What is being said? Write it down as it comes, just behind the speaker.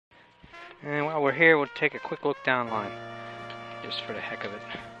And while we're here, we'll take a quick look down line, just for the heck of it,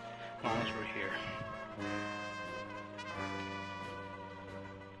 as long as we're here.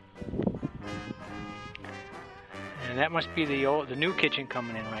 And that must be the new kitchen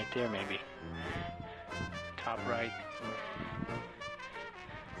coming in right there, maybe. Top right.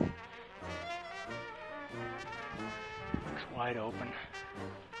 Looks wide open.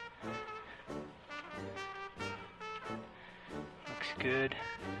 Looks good.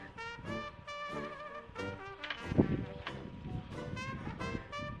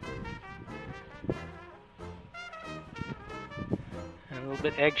 And a little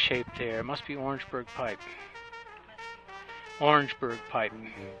bit egg-shaped there. It must be Orangeburg pipe. Orangeburg pipe.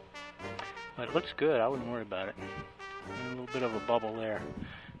 But it looks good. I wouldn't worry about it. And a little bit of a bubble there.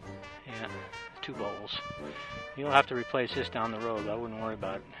 Yeah, 2 bubbles. You'll have to replace this down the road. I wouldn't worry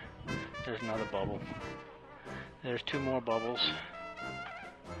about it. There's another bubble. There's 2 more bubbles.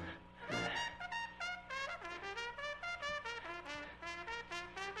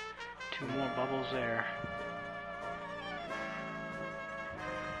 2 more bubbles there.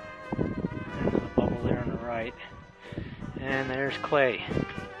 Another bubble there on the right. And there's clay.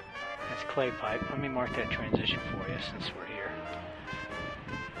 That's clay pipe. Let me mark that transition for you since we're here.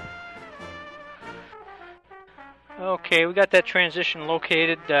 Okay, we got that transition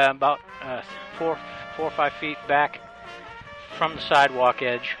located about 4 or 5 feet back from the sidewalk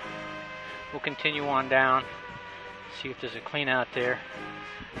edge. We'll continue on down, see if there's a clean out there.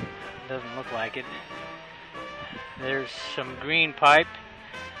 Doesn't look like it. There's some green pipe.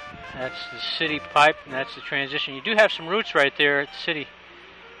 That's the city pipe, and that's the transition. You do have some roots right there at the city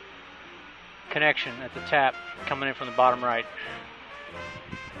connection at the tap coming in from the bottom right.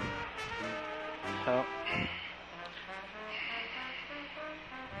 So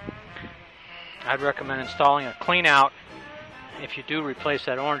I'd recommend installing a clean out if you do replace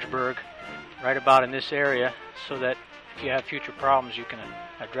that Orangeburg right about in this area, so that if you have future problems you can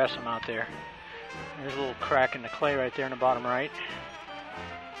address them out there. There's a little crack in the clay right there in the bottom right.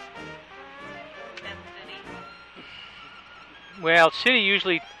 Well, city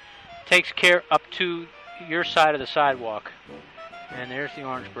usually takes care up to your side of the sidewalk. And there's the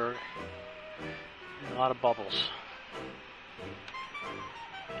Orangeburg. And a lot of bubbles.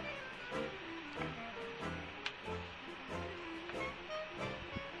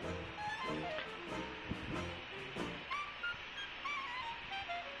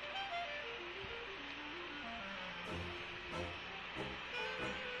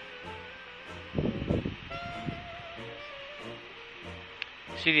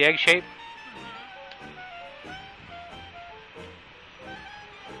 See the egg shape?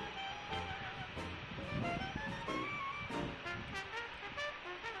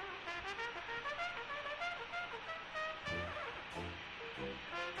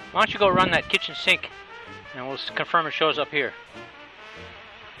 Why don't you go run that kitchen sink and we'll confirm it shows up here.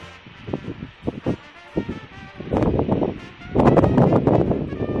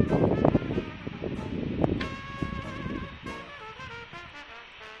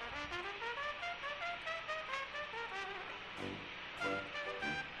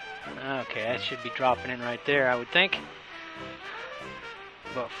 Okay, that should be dropping in right there, I would think.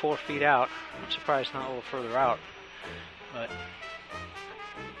 About 4 feet out. I'm surprised it's not a little further out. But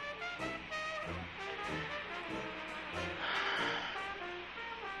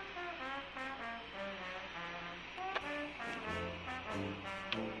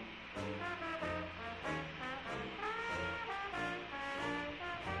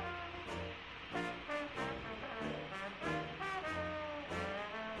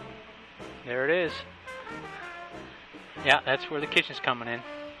there it is. Yeah, that's where the kitchen's coming in.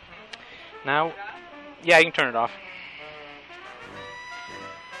 Now, yeah, you can turn it off.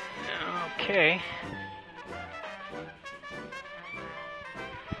 Okay.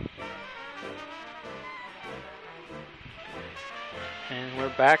 And we're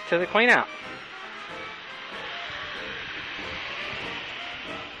back to the clean out.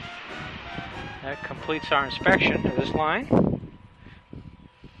 That completes our inspection of this line.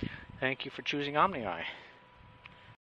 Thank you for choosing OmniEye.